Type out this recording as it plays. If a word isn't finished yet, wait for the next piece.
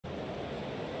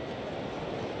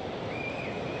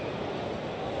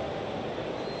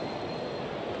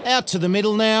Out to the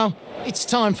middle now. It's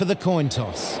time for the coin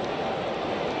toss.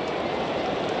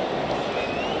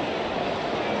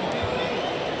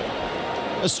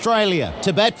 Australia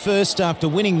to bat first after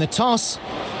winning the toss.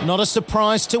 Not a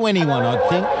surprise to anyone, I'd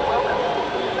think.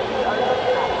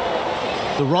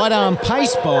 The right-arm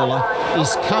pace bowler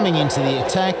is coming into the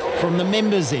attack from the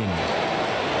members' end.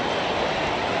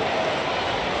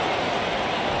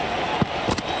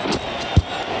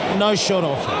 No shot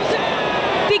off.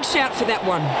 Big shout for that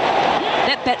one.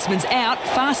 That batsman's out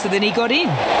faster than he got in.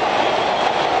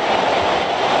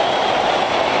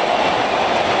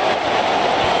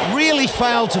 Really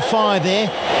failed to fire there.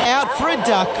 Out for a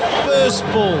duck, first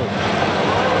ball.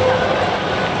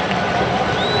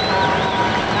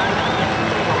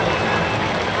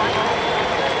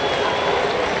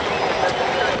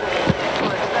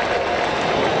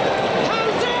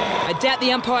 I doubt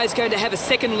the umpire's going to have a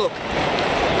second look.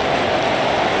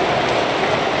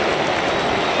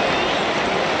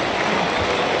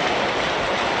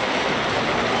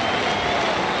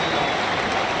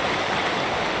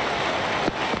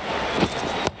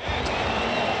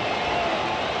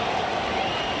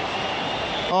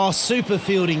 Oh, super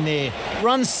fielding there.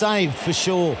 Run saved for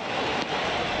sure.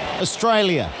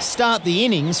 Australia start the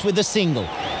innings with a single.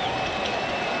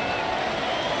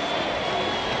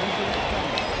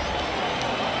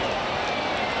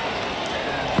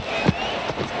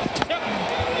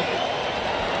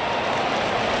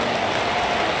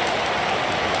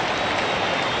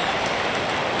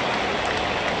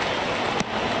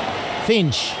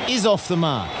 Finch is off the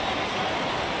mark.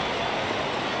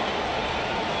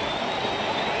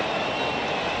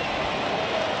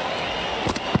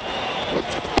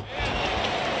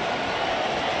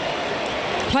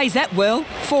 Plays that well.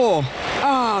 4.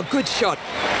 Oh, good shot.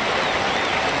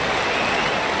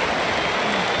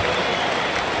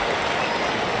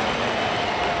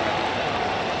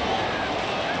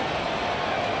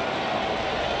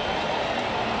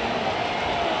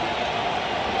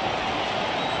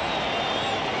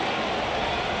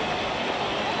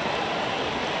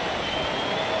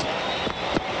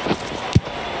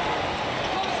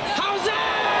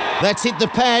 That's hit the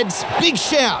pads. Big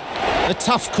shout. A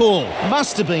tough call.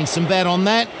 Must have been some bat on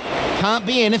that. Can't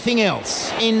be anything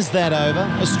else. Ends that over.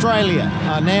 Australia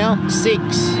are now 6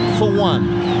 for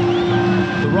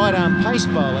 1. The right-arm pace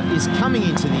bowler is coming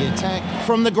into the attack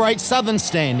from the Great Southern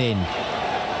Stand end.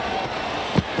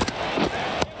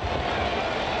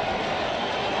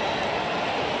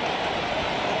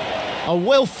 A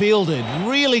well-fielded,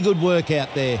 really good work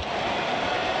out there.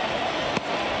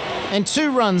 And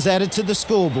 2 runs added to the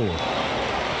scoreboard.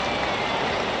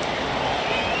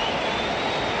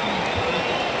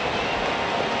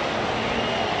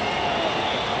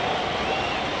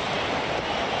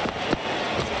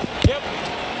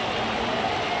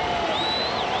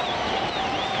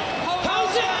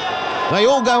 They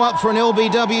all go up for an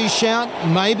LBW shout.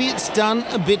 Maybe it's done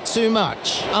a bit too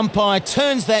much. Umpire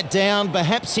turns that down,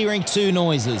 perhaps hearing 2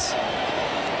 noises.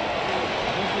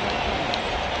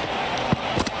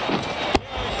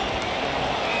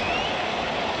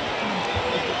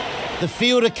 The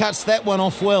fielder cuts that one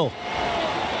off well.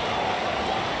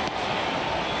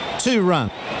 2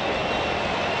 run.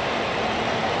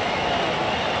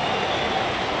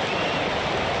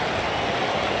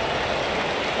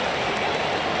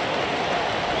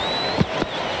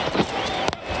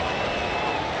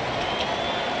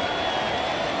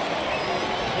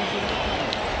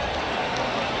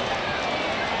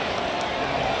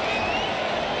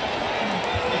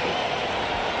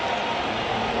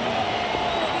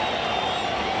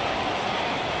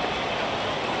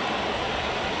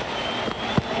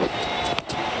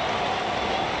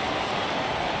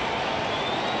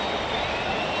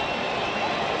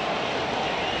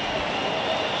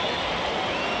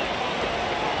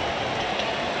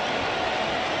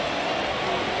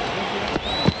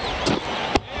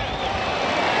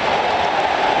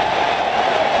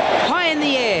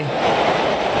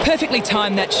 Perfectly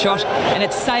timed that shot, and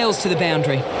it sails to the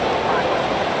boundary.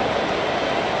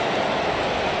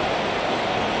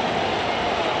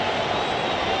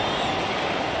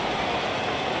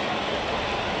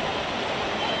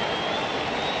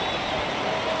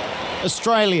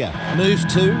 Australia move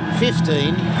to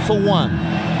 15 for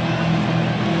 1.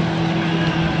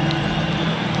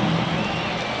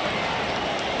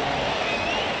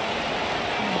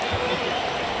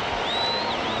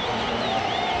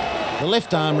 The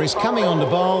left armer is coming on to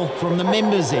bowl from the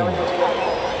members' end.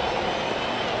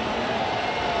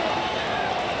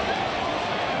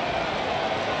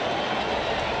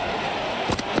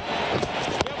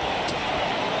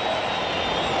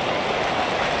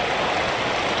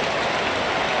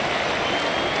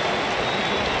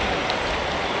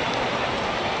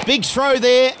 Big throw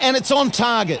there, and it's on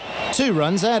target. 2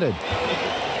 runs added.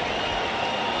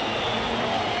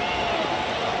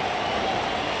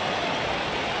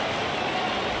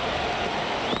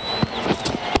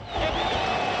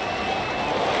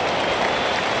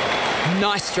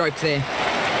 Nice stroke there.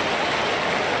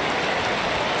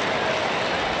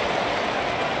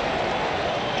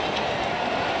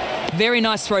 Very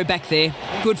nice throw back there.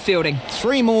 Good fielding.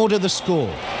 3 more to the score.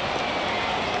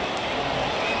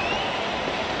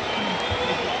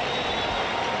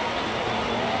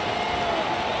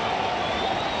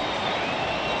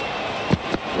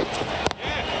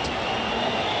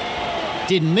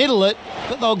 Didn't middle it,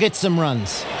 but they'll get some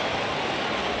runs.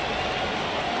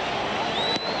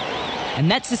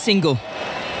 And that's a single.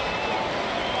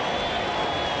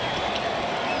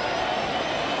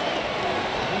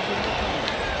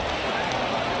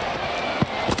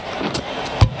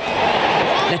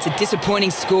 That's a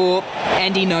disappointing score,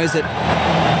 and he knows it.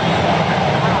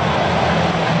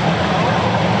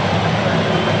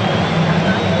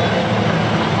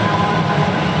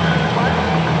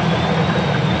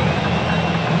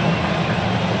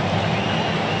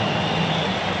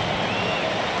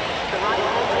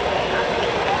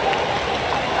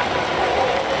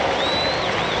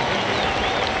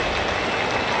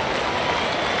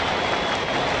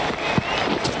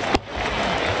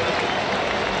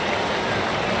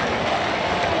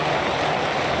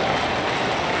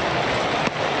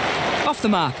 Off the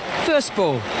mark, first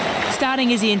ball,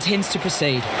 starting as he intends to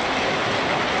proceed.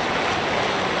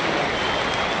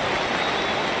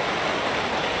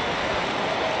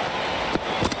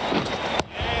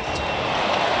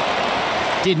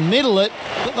 Didn't middle it,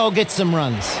 but they'll get some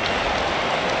runs.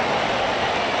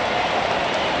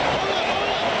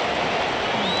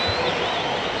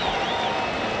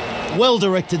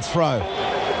 Well-directed throw.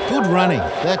 Good running,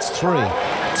 that's 3.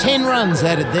 10 runs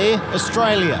added there.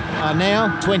 Australia are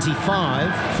now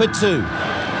 25 for 2.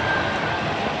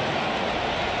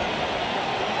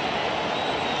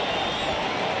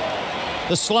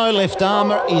 The slow left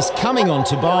armour is coming on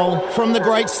to bowl from the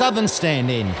Great Southern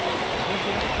stand end.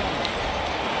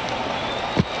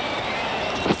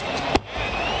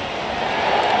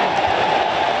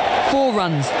 Four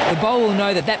runs. The bowler will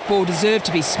know that that ball deserved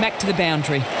to be smacked to the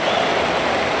boundary.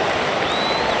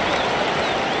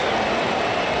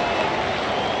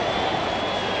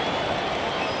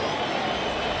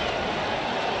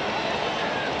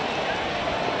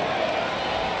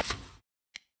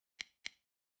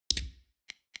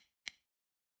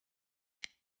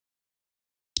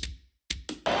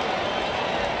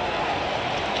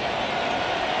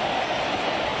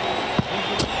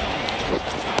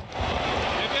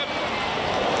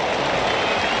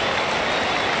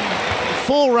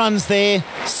 Four runs there,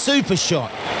 super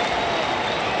shot.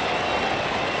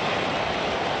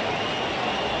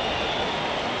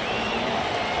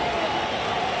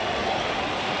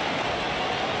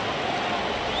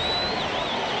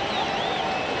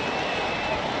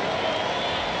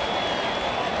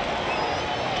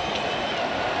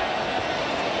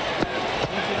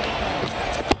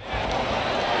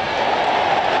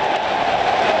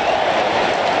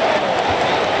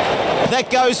 That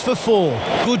goes for 4.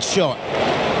 Good shot.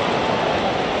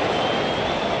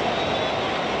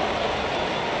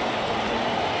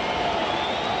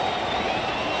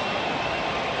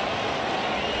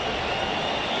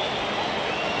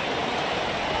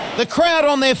 The crowd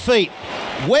on their feet.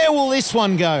 Where will this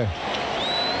one go?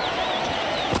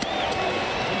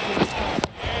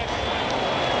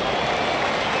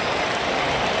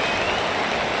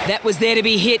 That was there to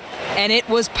be hit, and it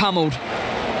was pummeled.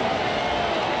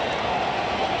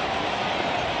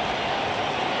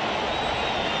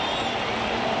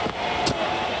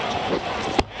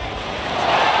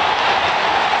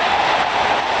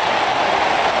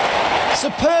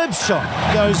 Superb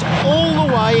shot, goes all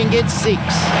the way and gets 6.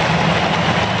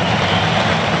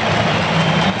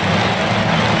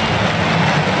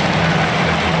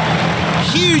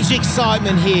 Huge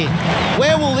excitement here.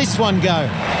 Where will this one go?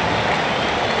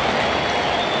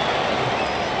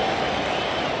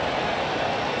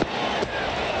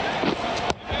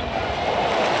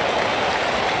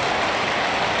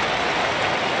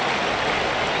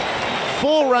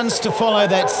 Four runs to follow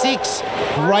that 6.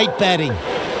 Great batting.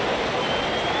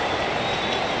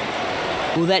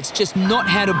 Well, that's just not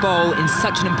how to bowl in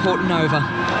such an important over.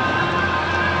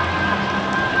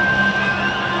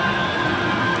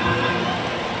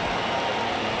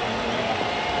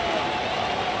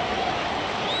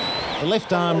 The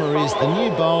left armour is the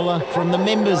new bowler from the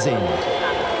members' end.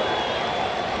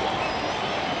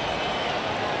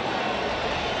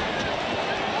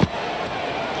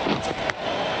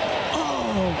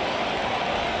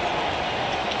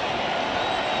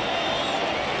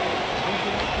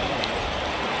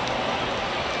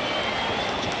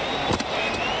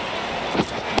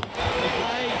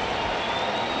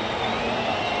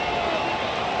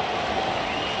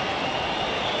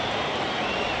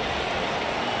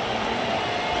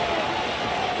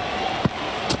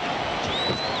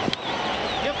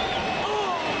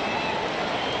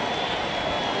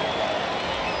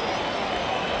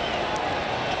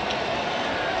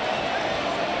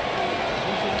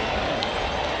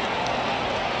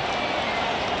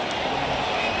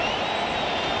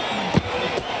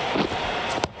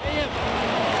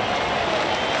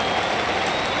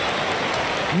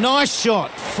 Nice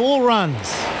shot, 4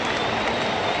 runs.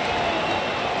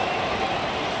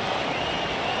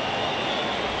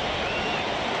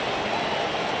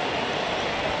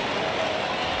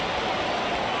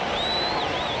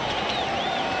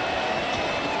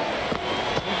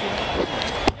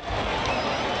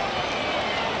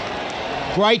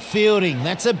 Great fielding,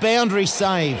 that's a boundary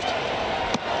saved.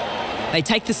 They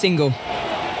take the single.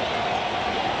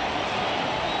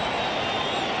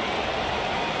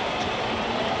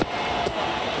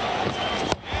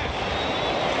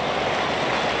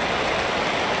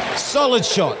 Solid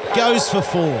shot, goes for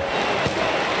 4.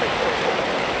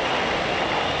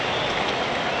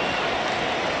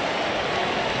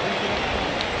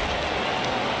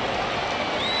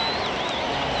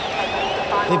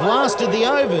 They've lasted the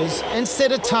overs and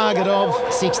set a target of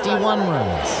 61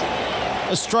 runs.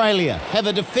 Australia have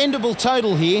a defendable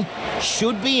total here.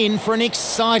 Should be in for an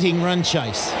exciting run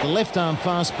chase. The left-arm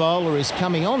fast bowler is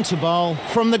coming on to bowl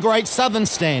from the Great Southern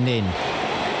stand end.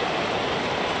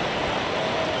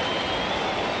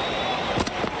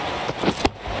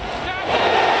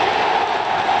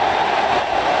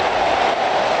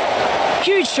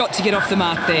 Huge shot to get off the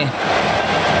mark there.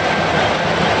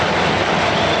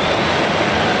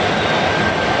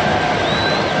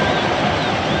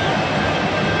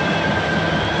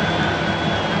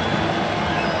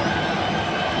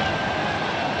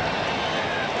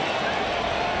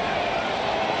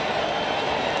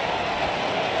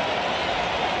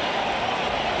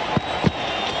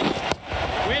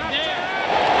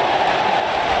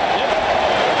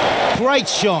 Great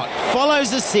shot,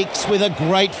 follows a 6 with a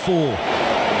great 4.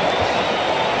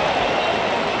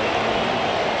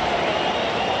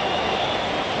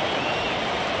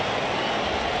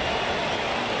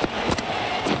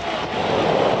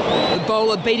 The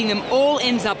bowler beating them all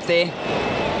ends up there.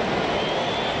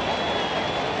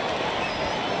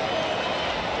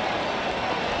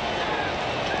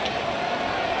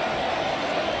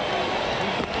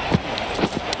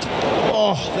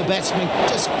 Oh, the batsman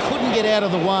just couldn't get out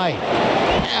of the way.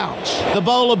 Ouch. The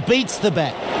bowler beats the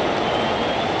bat.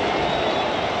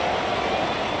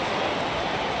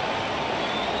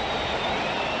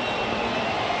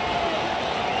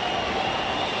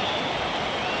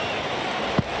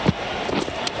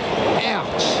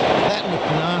 Ouch. That looked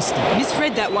nasty.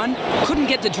 Misread that one. Couldn't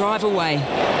get the drive away.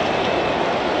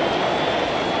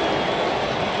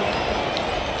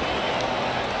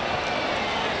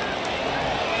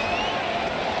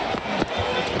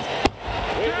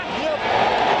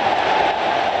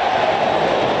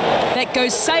 That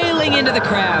goes sailing into the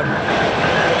crowd.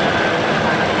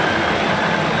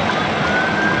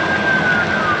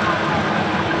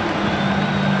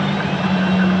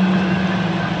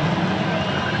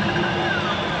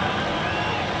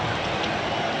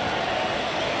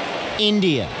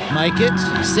 India make it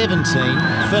 17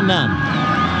 for none.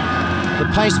 The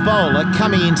pace bowler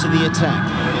coming into the attack.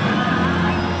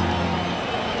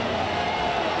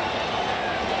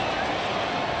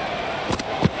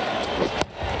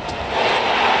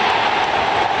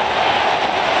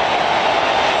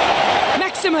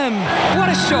 Maximum! What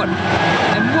a shot!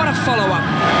 And what a follow-up!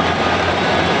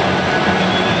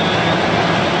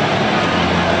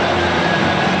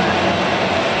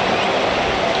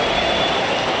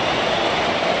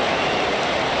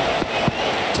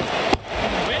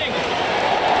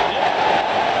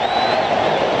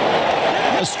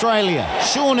 Australia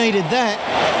sure needed that.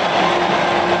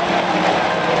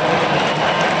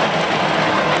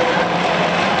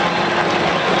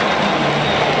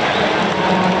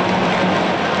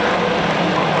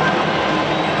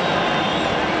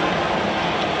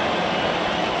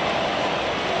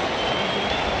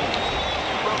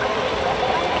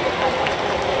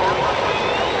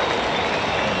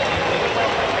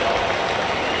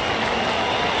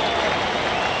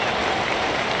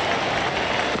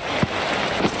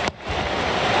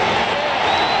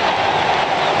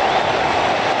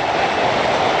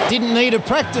 Didn't need a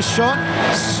practice shot,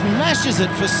 smashes it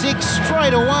for 6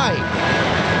 straight away.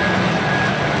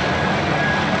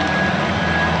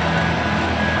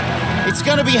 It's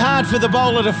going to be hard for the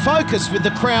bowler to focus with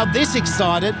the crowd this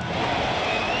excited.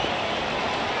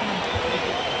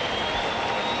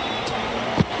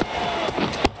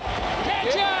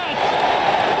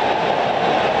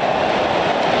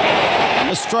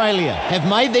 Australia have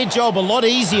made their job a lot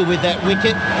easier with that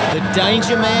wicket. The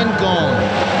danger man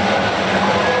gone.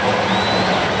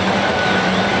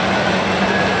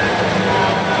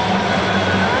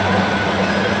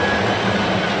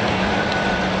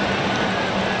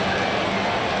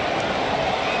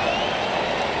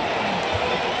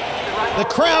 The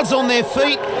crowd's on their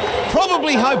feet,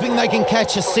 probably hoping they can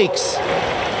catch a 6.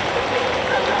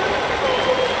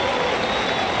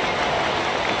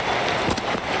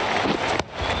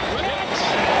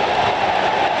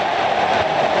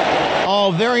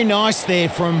 Oh, very nice there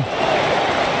from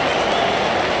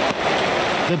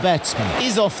the batsman.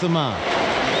 Is off the mark.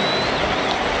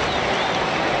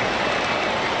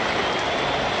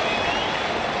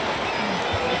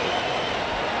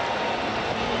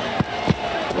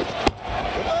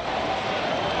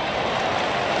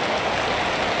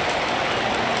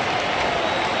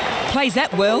 Plays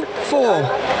that well. 4.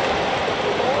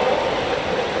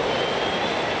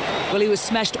 Well, he was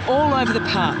smashed all over the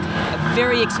park. A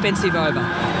very expensive over.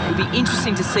 It'll be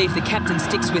interesting to see if the captain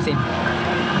sticks with him.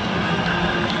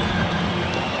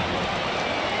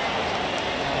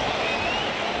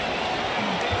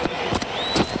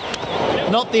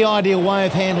 Not the ideal way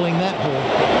of handling that ball.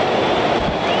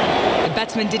 The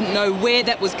batsman didn't know where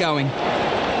that was going.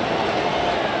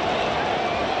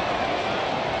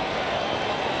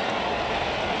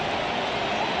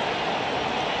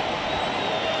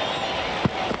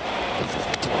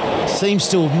 Seems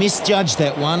to have misjudged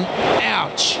that one.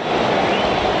 Ouch.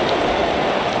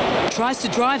 Tries to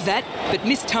drive that, but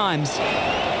mistimes.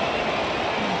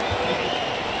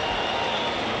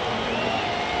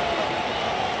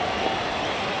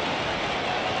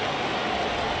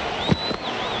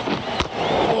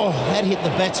 Oh, that hit the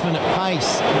batsman at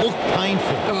pace. Looked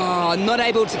painful. Oh, not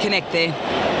able to connect there.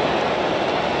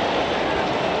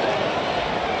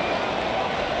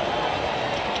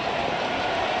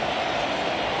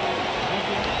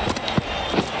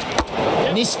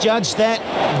 Misjudged that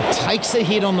and takes a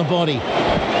hit on the body.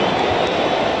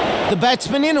 The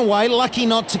batsman, in a way, lucky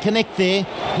not to connect there.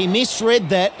 He misread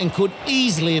that and could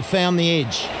easily have found the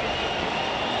edge.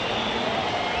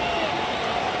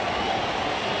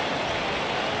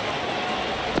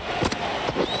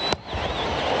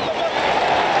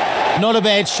 Not a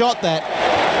bad shot, that.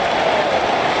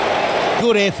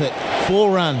 Good effort.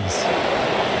 4 runs.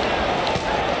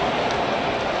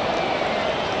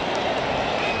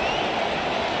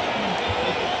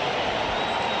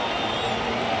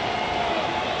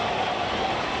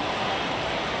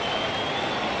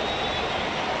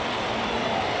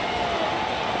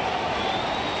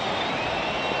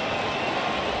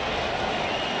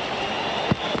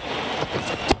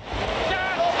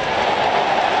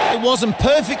 It wasn't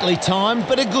perfectly timed,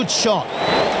 but a good shot.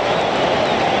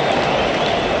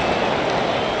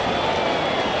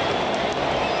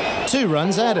 Two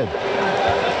runs added.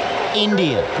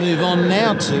 India move on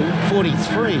now to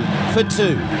 43 for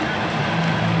 2.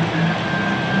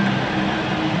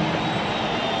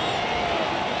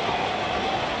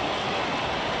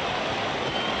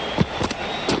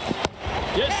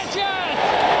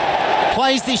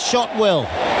 Plays this shot well.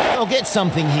 They'll get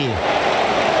something here.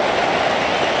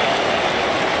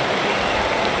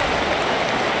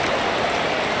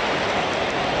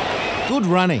 Good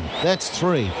running. That's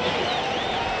 3.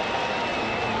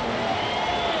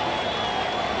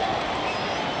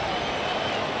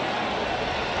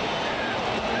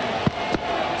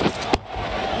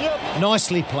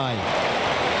 Nicely played.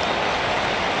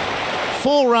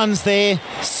 4 runs there.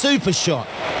 Super shot.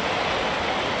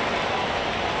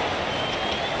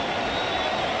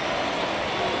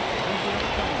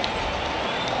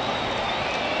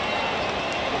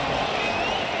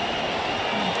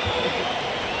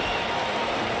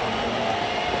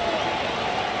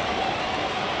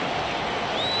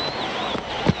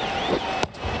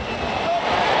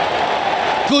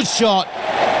 Good shot.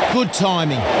 Good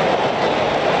timing.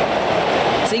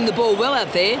 Seeing the ball well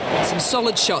out there. Some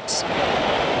solid shots.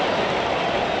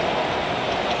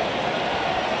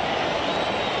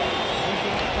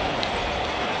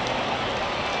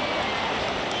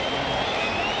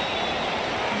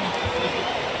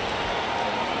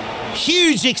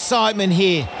 Huge excitement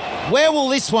here. Where will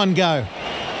this one go?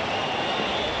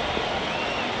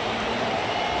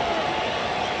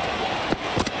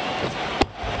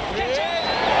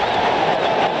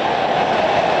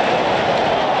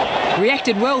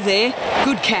 Reacted well there.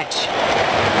 Good catch.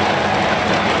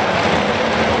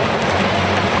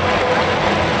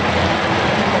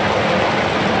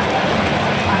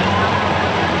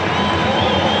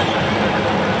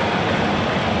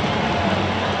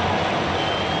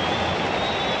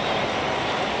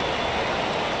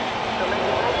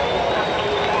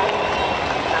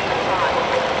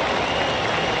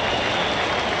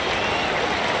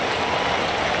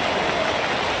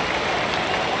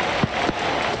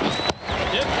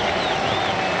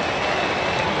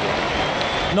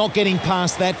 Not getting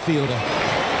past that fielder.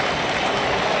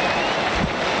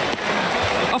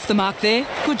 Off the mark there.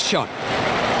 Good shot.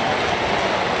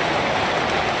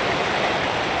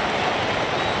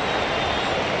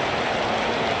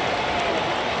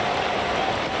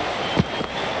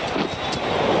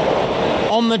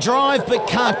 On the drive but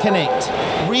can't connect.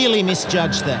 Really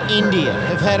misjudged that. India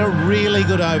have had a really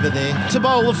good over there to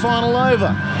bowl the final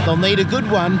over. They'll need a good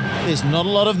one. There's not a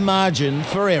lot of margin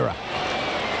for error.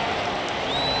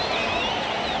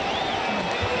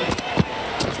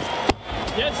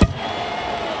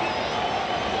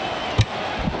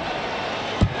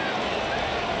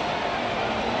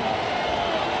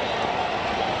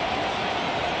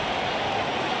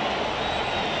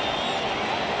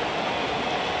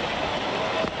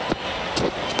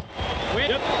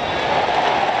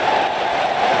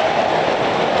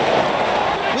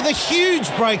 With a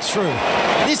huge breakthrough.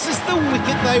 This is the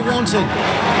wicket they wanted.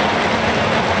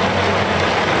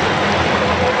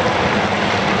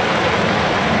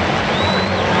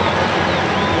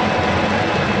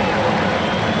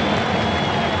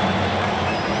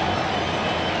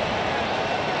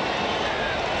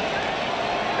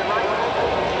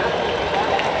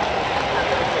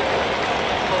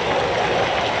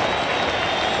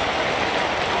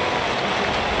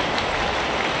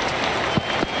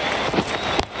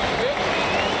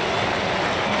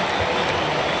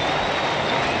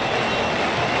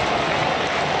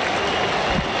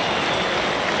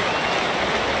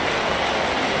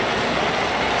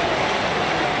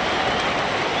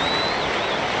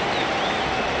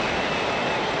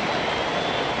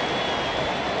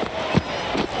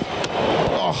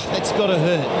 Oh, that's got to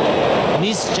hurt.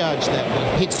 Misjudged that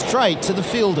one. Hit straight to the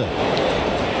fielder.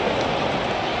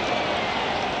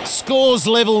 Scores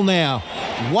level now.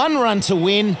 1 run to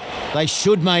win. They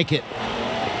should make it.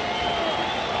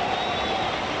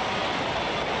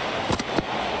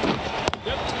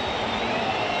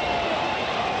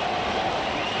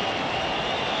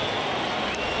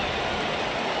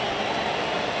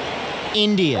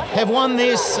 India have won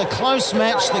this, a close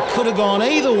match that could have gone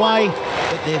either way,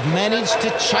 but they've managed to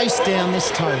chase down this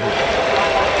total.